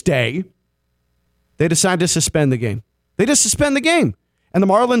Tuesday, they decide to suspend the game. They just suspend the game. And the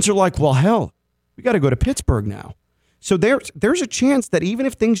Marlins are like, well, hell, we got to go to Pittsburgh now. So there's a chance that even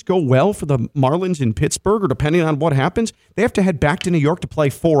if things go well for the Marlins in Pittsburgh, or depending on what happens, they have to head back to New York to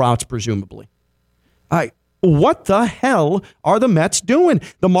play 4 outs, presumably. What the hell are the Mets doing?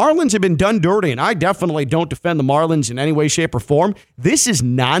 The Marlins have been done dirty, and I definitely don't defend the Marlins in any way, shape, or form. This is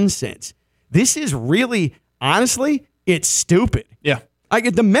nonsense. This is really, honestly, it's stupid. Yeah.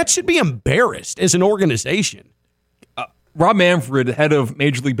 The Mets should be embarrassed as an organization. Rob Manfred, head of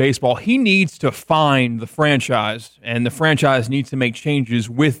Major League Baseball, he needs to find the franchise, and the franchise needs to make changes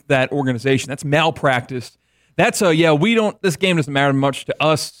with that organization. That's malpractice. That's this game doesn't matter much to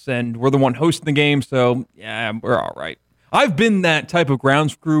us, and we're the one hosting the game, so yeah, we're all right. I've been that type of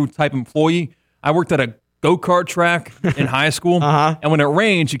grounds crew type employee. I worked at a go-kart track in high school, and when it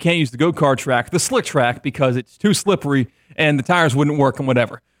rains, you can't use the go-kart track, the slick track, because it's too slippery and the tires wouldn't work and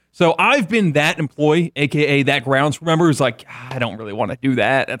whatever. So I've been that employee, a.k.a. that grounds crew member who's like, I don't really want to do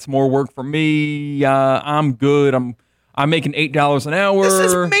that. That's more work for me. I'm good. I'm making $8 an hour. This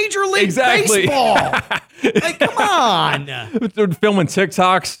is Major League Baseball. Like, come on. Filming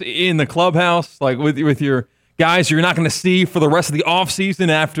TikToks in the clubhouse, like with your guys you're not going to see for the rest of the offseason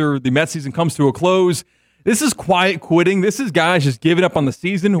after the Mets season comes to a close. This is quiet quitting. This is guys just giving up on the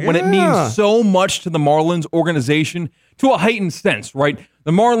season when it means so much to the Marlins organization to a heightened sense, right?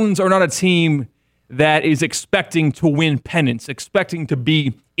 The Marlins are not a team that is expecting to win pennants, expecting to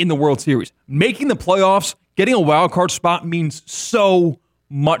be in the World Series. Making the playoffs, getting a wild card spot means so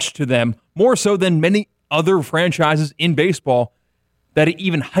much to them, more so than many other franchises in baseball, that it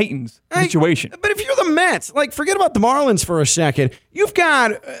even heightens the situation. But if you're the Mets, forget about the Marlins for a second. You've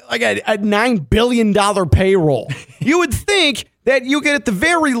got a $9 billion payroll. You would think that you could, at the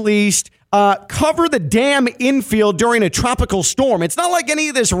very least, cover the damn infield during a tropical storm. It's not like any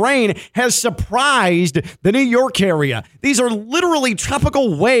of this rain has surprised the New York area. These are literally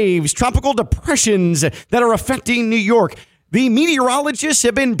tropical waves, tropical depressions that are affecting New York. The meteorologists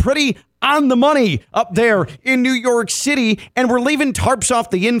have been pretty on the money up there in New York City, and we're leaving tarps off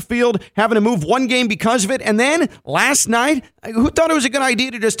the infield, having to move one game because of it. And then last night, who thought it was a good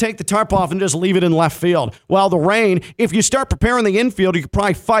idea to just take the tarp off and just leave it in left field? Well, the rain, if you start preparing the infield, you could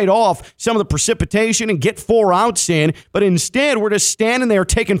probably fight off some of the precipitation and get 4 outs in. But instead, we're just standing there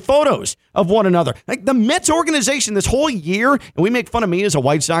taking photos of one another. The Mets organization this whole year, and we make fun of me as a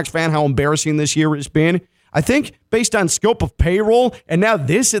White Sox fan, how embarrassing this year has been. I think based on scope of payroll and now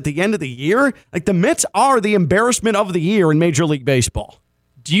this at the end of the year, the Mets are the embarrassment of the year in Major League Baseball.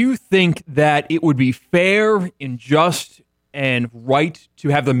 Do you think that it would be fair and just and right to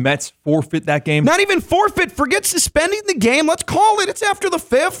have the Mets forfeit that game? Not even forfeit. Forget suspending the game. Let's call it. It's after the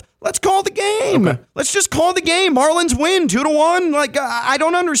 5th. Let's call the game. Okay. Let's just call the game. Marlins win 2-1. I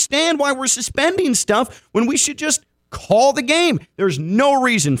don't understand why we're suspending stuff when we should just call the game. There's no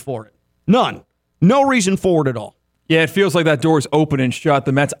reason for it. None. No reason for it at all. Yeah, it feels like that door is open and shut.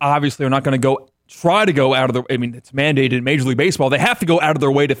 The Mets obviously are not going to try to go out of it's mandated in Major League Baseball. They have to go out of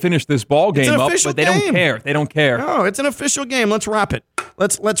their way to finish this ball game up, but they don't care. They don't care. No, it's an official game. Let's wrap it.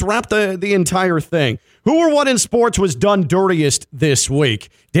 Let's wrap the entire thing. Who or what in sports was done dirtiest this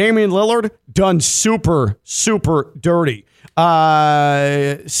week? Damian Lillard, done super, super dirty.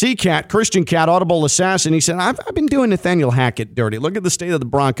 C-Cat, Christian Cat, Audible Assassin, he said, I've been doing Nathaniel Hackett dirty. Look at the state of the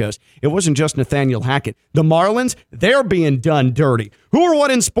Broncos. It wasn't just Nathaniel Hackett. The Marlins, they're being done dirty. Who or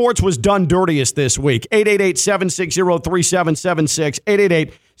what in sports was done dirtiest this week?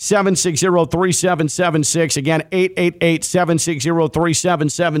 888-760-3776. 888-760-3776. Again,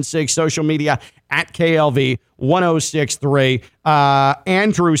 888-760-3776. Social media at KLV1063.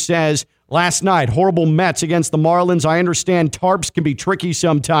 Andrew says, last night, horrible Mets against the Marlins. I understand tarps can be tricky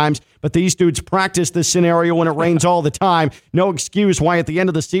sometimes, but these dudes practice this scenario when it rains all the time. No excuse why at the end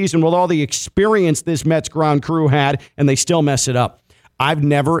of the season, with all the experience this Mets ground crew had, and they still mess it up. I've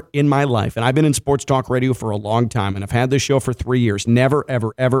never in my life, and I've been in sports talk radio for a long time, and I've had this show for 3 years, never,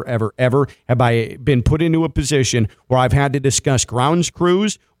 ever, ever, ever, ever have I been put into a position where I've had to discuss grounds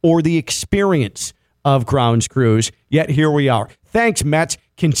crews or the experience of grounds crews, yet here we are. Thanks, Mets,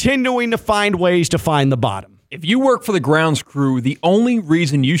 continuing to find ways to find the bottom. If you work for the grounds crew, the only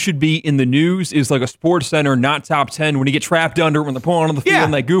reason you should be in the news is like a Sports Center, not Top 10, when you get trapped under, when they're pulling on the field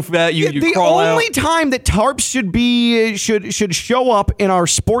and they goof at you, you crawl out. The only time that tarps should show up in our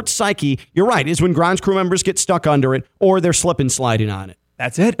sports psyche, you're right, is when grounds crew members get stuck under it or they're slip and sliding on it.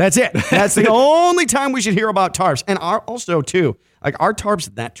 That's it. That's the only time we should hear about tarps. And also, too, are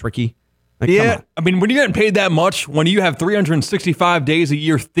tarps that tricky? Yeah, I mean, when you're getting paid that much, when you have 365 days a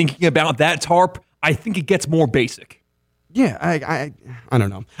year thinking about that tarp, I think it gets more basic. Yeah, I don't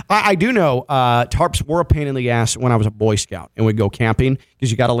know. I do know tarps were a pain in the ass when I was a Boy Scout and we'd go camping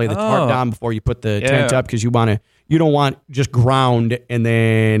because you got to lay the tarp down before you put the tent up because you don't want just ground, and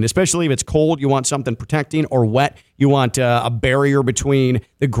then especially if it's cold, you want something protecting, or wet, You want a barrier between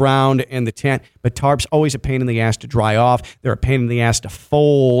the ground and the tent. But tarps, always a pain in the ass to dry off. They're a pain in the ass to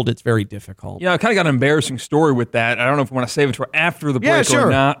fold. It's very difficult. Yeah, I kind of got an embarrassing story with that. I don't know if we want to save it for after the break sure.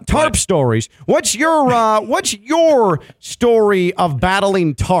 or not. Tarp stories. What's your story of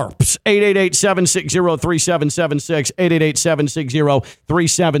battling tarps? 888-760-3776,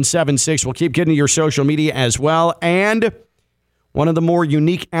 888-760-3776. We'll keep getting to your social media as well. And one of the more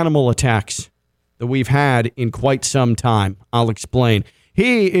unique animal attacks that we've had in quite some time. I'll explain.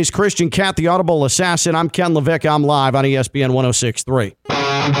 He is Christian Cat, the Audible Assassin. I'm Ken LaVicka. I'm live on ESPN 106.3.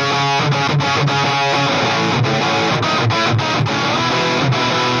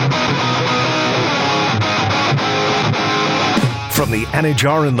 From the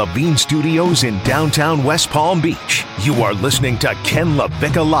Anajar and Levine Studios in downtown West Palm Beach, you are listening to Ken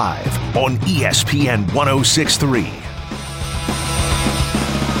LaVicka Live on ESPN 106.3.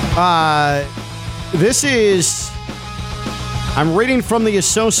 I'm reading from the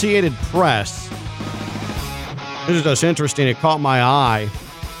Associated Press. This is just interesting. It caught my eye.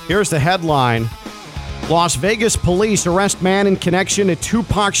 Here's the headline. Las Vegas police arrest man in connection to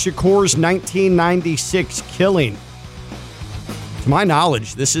Tupac Shakur's 1996 killing. To my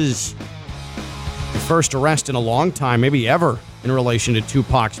knowledge, this is the first arrest in a long time, maybe ever, in relation to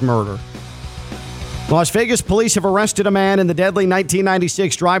Tupac's murder. Las Vegas police have arrested a man in the deadly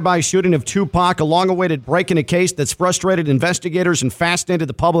 1996 drive-by shooting of Tupac, a long-awaited break in a case that's frustrated investigators and fascinated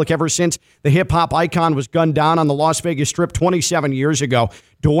the public ever since the hip-hop icon was gunned down on the Las Vegas Strip 27 years ago.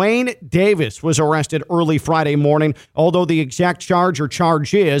 Dwayne Davis was arrested early Friday morning, although the exact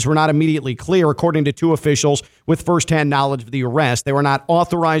charges were not immediately clear, according to two officials with firsthand knowledge of the arrest. They were not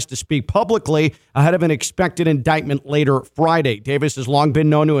authorized to speak publicly ahead of an expected indictment later Friday. Davis has long been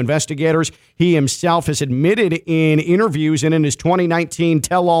known to investigators. He himself has admitted in interviews and in his 2019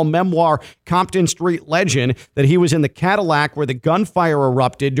 tell-all memoir, Compton Street Legend, that he was in the Cadillac where the gunfire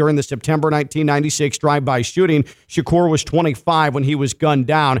erupted during the September 1996 drive-by shooting. Shakur was 25 when he was gunned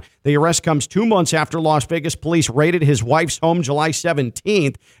down. The arrest comes 2 months after Las Vegas police raided his wife's home July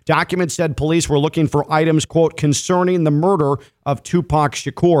 17th. Documents said police were looking for items, quote, concerning the murder of Tupac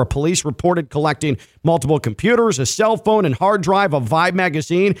Shakur. Police reported collecting multiple computers, a cell phone, and hard drive of Vibe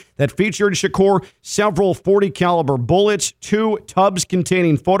magazine that featured Shakur, several .40 caliber bullets, 2 tubs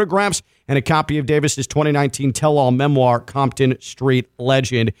containing photographs, and a copy of Davis's 2019 tell-all memoir, Compton Street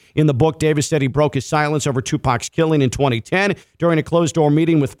Legend. In the book, Davis said he broke his silence over Tupac's killing in 2010 during a closed-door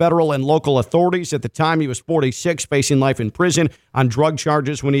meeting with federal and local authorities. At the time, he was 46, facing life in prison on drug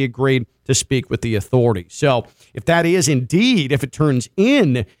charges when he agreed to speak with the authorities. So if that is indeed, if it turns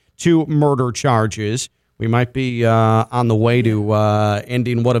in to murder charges, we might be on the way to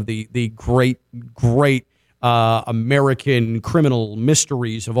ending one of the great American criminal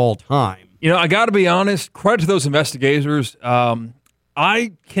mysteries of all time. You know, I got to be honest, credit to those investigators.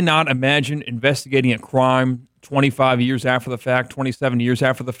 I cannot imagine investigating a crime 25 years after the fact, 27 years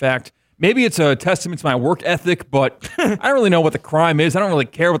after the fact. Maybe it's a testament to my work ethic, but I don't really know what the crime is. I don't really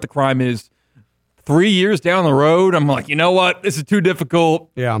care what the crime is. 3 years down the road, I'm like, you know what? This is too difficult.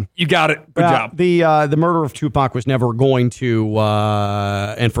 Yeah. You got it. Good job. The murder of Tupac was never going to,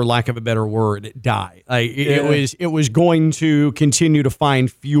 and for lack of a better word, die. It was going to continue to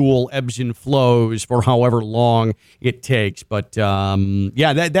find fuel, ebbs and flows for however long it takes. But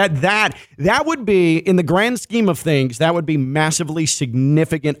that would be, in the grand scheme of things, that would be massively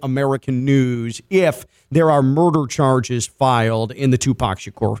significant American news if there are murder charges filed in the Tupac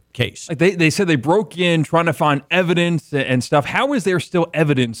Shakur case. Like they said they broke in trying to find evidence and stuff. How is there still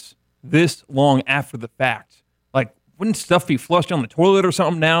evidence this long after the fact? Like, wouldn't stuff be flushed down the toilet or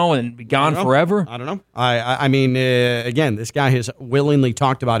something now and be gone forever? I don't know. I mean, again, this guy has willingly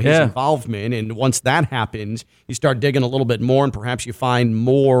talked about his involvement, and once that happens, you start digging a little bit more, and perhaps you find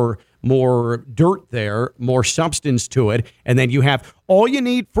more dirt there, more substance to it, and then you have all you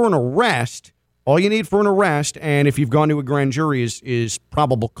need for an arrest. All you need for an arrest, and if you've gone to a grand jury, is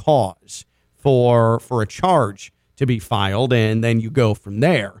probable cause for a charge to be filed, and then you go from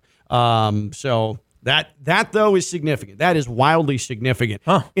there. So that though is significant. That is wildly significant.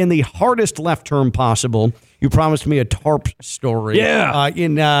 Huh. In the hardest left turn possible, you promised me a tarp story. Yeah.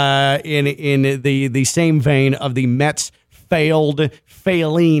 In the same vein of the Mets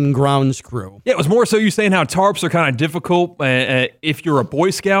failing grounds crew. Yeah, it was more so you saying how tarps are kind of difficult if you're a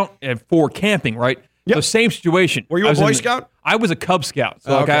Boy Scout for camping, right? Yep. So same situation. Were you a Boy Scout? I was a Cub Scout.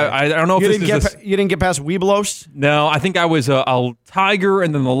 So Okay. I don't know if You didn't get past Webelos? No, I think I was a tiger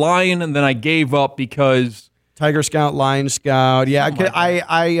and then the lion, and then I gave up because Tiger Scout, Lion Scout. Yeah,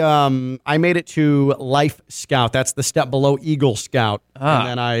 I made it to Life Scout. That's the step below Eagle Scout. And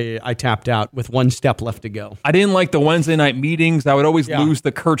then I tapped out with one step left to go. I didn't like the Wednesday night meetings. I would always lose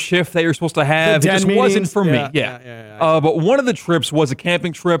the Kurt shift that you're supposed to have. It just wasn't for me. But one of the trips was a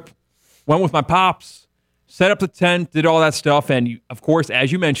camping trip. Went with my pops, set up the tent, did all that stuff. And, you, of course,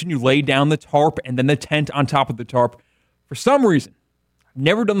 as you mentioned, you laid down the tarp and then the tent on top of the tarp. For some reason, I've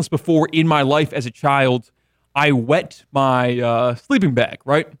never done this before in my life as a child. I wet my sleeping bag,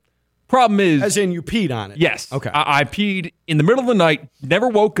 right? Problem is... As in you peed on it? Yes. Okay. I peed in the middle of the night, never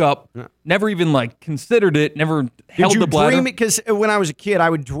woke up, never even considered it, never held the bladder. Dream it? Because when I was a kid, I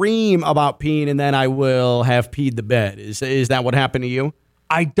would dream about peeing and then I will have peed the bed. Is that what happened to you?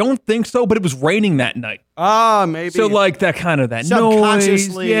 I don't think so, but it was raining that night. Maybe. So that kind of that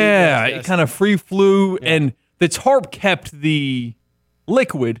subconsciously, noise. Yeah, it kind of free flew, and the tarp kept the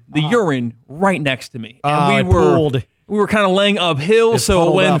liquid, the urine, right next to me. And we were kind of laying uphill,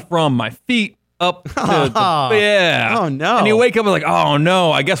 so it went from my feet up to Oh, no. And you wake up and oh,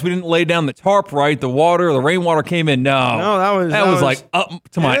 no, I guess we didn't lay down the tarp right. The rainwater came in. No, that was like up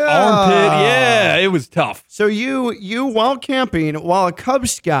to my armpit. Yeah, it was tough. So you while camping, while a Cub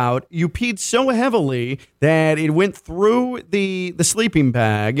Scout, you peed so heavily that it went through the sleeping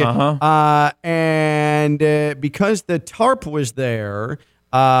bag. And because the tarp was there,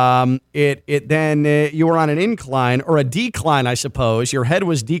 it then you were on an incline or a decline, I suppose. Your head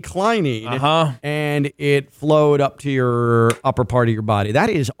was declining, and it flowed up to your upper part of your body. That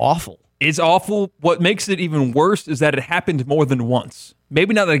is awful. It's awful. What makes it even worse is that it happened more than once.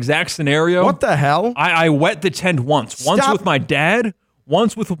 Maybe not the exact scenario. What the hell? I wet the tent once. Once with my dad,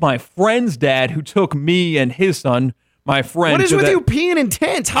 once with my friend's dad who took me and his son, my friend. What is with you peeing in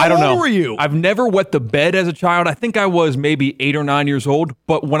tents? How old were you? I've never wet the bed as a child. I think I was maybe 8 or 9 years old.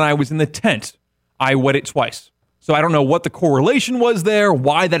 But when I was in the tent, I wet it twice. So I don't know what the correlation was there,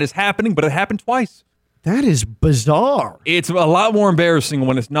 why that is happening, but it happened twice. That is bizarre. It's a lot more embarrassing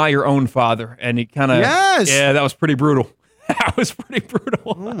when it's not your own father. And he kind of... Yes. Yeah, that was pretty brutal. That was pretty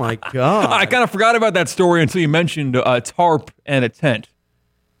brutal. Oh, my God. I kind of forgot about that story until you mentioned a tarp and a tent.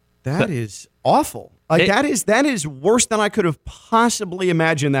 That is awful. That is worse than I could have possibly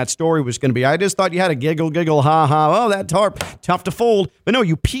imagined that story was going to be. I just thought you had a giggle, ha, ha. Oh, that tarp, tough to fold. But no,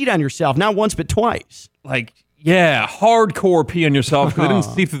 you peed on yourself, not once but twice. Hardcore pee on yourself because it didn't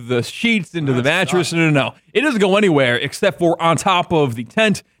see through the sheets into the mattress. No. It doesn't go anywhere except for on top of the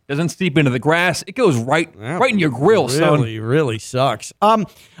tent. Doesn't seep into the grass. It goes right in your grill, son. Really sucks.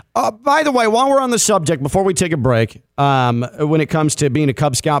 By the way, while we're on the subject, before we take a break, when it comes to being a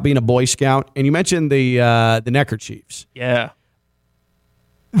Cub Scout, being a Boy Scout, and you mentioned the neckerchiefs. Yeah.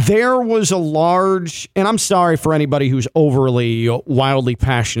 There was a large, and I'm sorry for anybody who's overly, wildly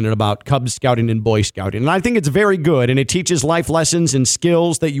passionate about Cub Scouting and Boy Scouting, and I think it's very good, and it teaches life lessons and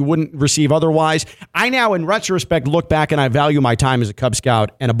skills that you wouldn't receive otherwise. I now, in retrospect, look back and I value my time as a Cub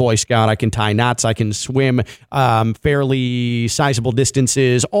Scout and a Boy Scout. I can tie knots, I can swim fairly sizable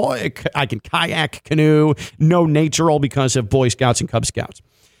distances, I can kayak, canoe, know nature, all because of Boy Scouts and Cub Scouts.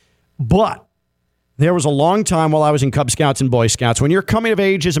 But there was a long time while I was in Cub Scouts and Boy Scouts when you're coming of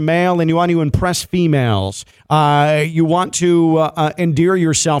age as a male and you want to impress females, you want to endear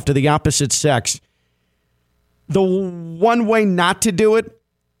yourself to the opposite sex. The one way not to do it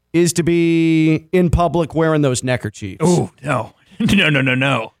is to be in public wearing those neckerchiefs. Oh, no.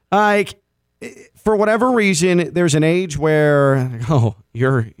 No. For whatever reason, there's an age where,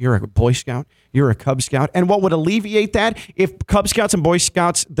 you're a Boy Scout, you're a Cub Scout. And what would alleviate that, if Cub Scouts and Boy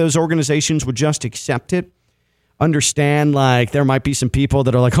Scouts, those organizations would just accept it, understand, there might be some people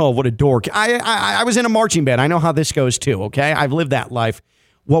that are like, oh, what a dork. I was in a marching band. I know how this goes too, okay? I've lived that life.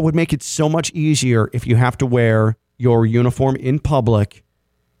 What would make it so much easier if you have to wear your uniform in public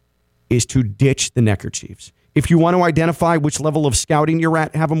is to ditch the neckerchiefs. If you want to identify which level of scouting you're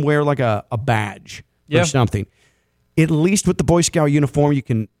at, have them wear a badge or something. At least with the Boy Scout uniform, you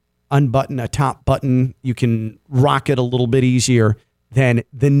can unbutton a top button. You can rock it a little bit easier than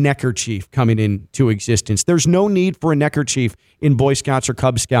the neckerchief coming into existence. There's no need for a neckerchief in Boy Scouts or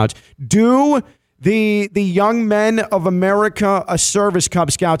Cub Scouts. Do the young men of America a service,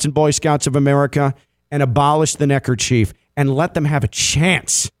 Cub Scouts and Boy Scouts of America, and abolish the neckerchief and let them have a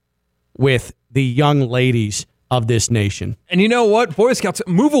chance with the young ladies of this nation. And you know what? Boy Scouts,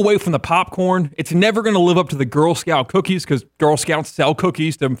 move away from the popcorn. It's never going to live up to the Girl Scout cookies because Girl Scouts sell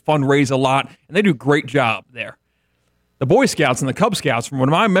cookies to fundraise a lot, and they do a great job there. The Boy Scouts and the Cub Scouts, from what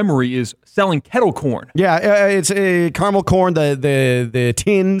my memory, is selling kettle corn. Yeah, it's caramel corn, the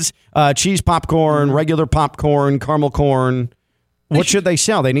tins, cheese popcorn, regular popcorn, caramel corn, What should they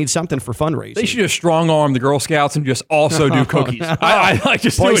sell? They need something for fundraising. They should just strong arm the Girl Scouts and just also do cookies. I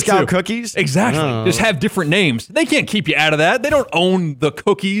just Boy do it Scout too. cookies? Exactly. Oh. Just have different names. They can't keep you out of that. They don't own the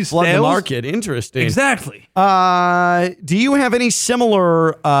cookies. Flood the sales. market. Interesting. Exactly. Do you have any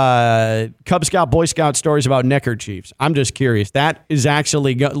similar Cub Scout, Boy Scout stories about neckerchiefs? I'm just curious. That is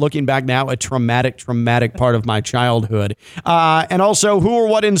actually, looking back now, a traumatic part of my childhood. And also, who or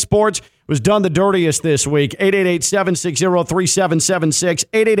what in sports was done the dirtiest this week?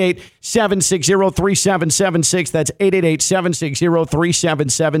 888-760-3776. 888-760-3776. That's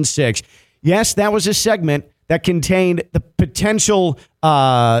 888-760-3776. Yes, that was a segment that contained the potential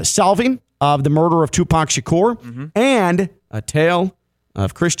solving of the murder of Tupac Shakur and a tale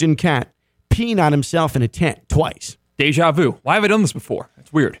of Christian Cat peeing on himself in a tent twice. Deja vu. Why have I done this before?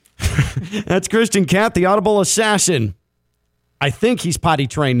 It's weird. That's Christian Cat, the audible assassin. I think he's potty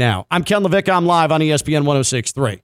trained now. I'm Ken LaVicka. I'm live on ESPN 106.3.